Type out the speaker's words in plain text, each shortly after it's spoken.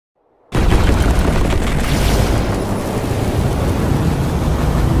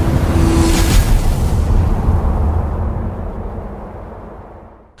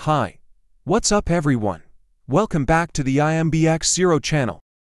Hi, what's up everyone? Welcome back to the IMBX0 channel.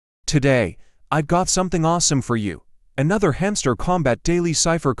 Today, I've got something awesome for you. Another Hamster Kombat Daily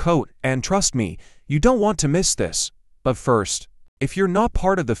Cipher code, and trust me, you don't want to miss this. But first, if you're not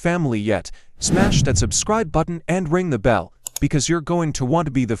part of the family yet, smash that subscribe button and ring the bell, because you're going to want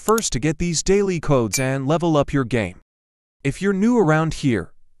to be the first to get these daily codes and level up your game. If you're new around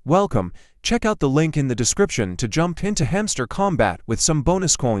here, welcome. Check out the link in the description to jump into Hamster Kombat with some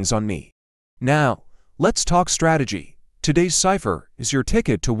bonus coins on me. Now, let's talk strategy. Today's cipher is your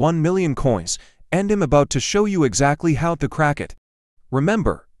ticket to 1 million coins, and I'm about to show you exactly how to crack it.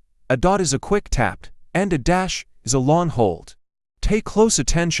 Remember, a dot is a quick tap, and a dash is a long hold. Pay close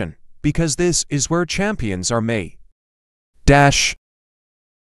attention, because this is where champions are made. Dash.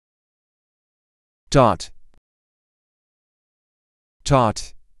 Dot.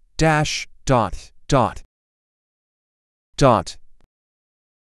 Dot. Dash. Dot. Dot. Dot.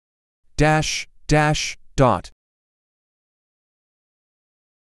 Dash. Dash. Dot.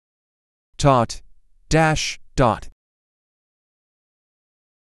 Dot. Dash. Dot.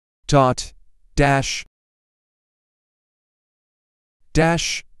 Dot. Dash.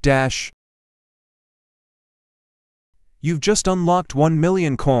 Dash. Dash. You've just unlocked 1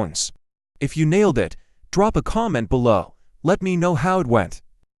 million coins. If you nailed it, drop a comment below. Let me know how it went.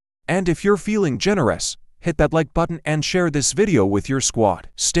 And if you're feeling generous, hit that like button and share this video with your squad.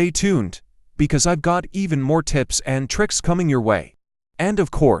 Stay tuned, because I've got even more tips and tricks coming your way. And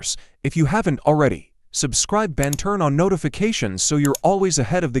of course, if you haven't already, subscribe and turn on notifications so you're always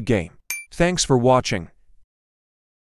ahead of the game. Thanks for watching.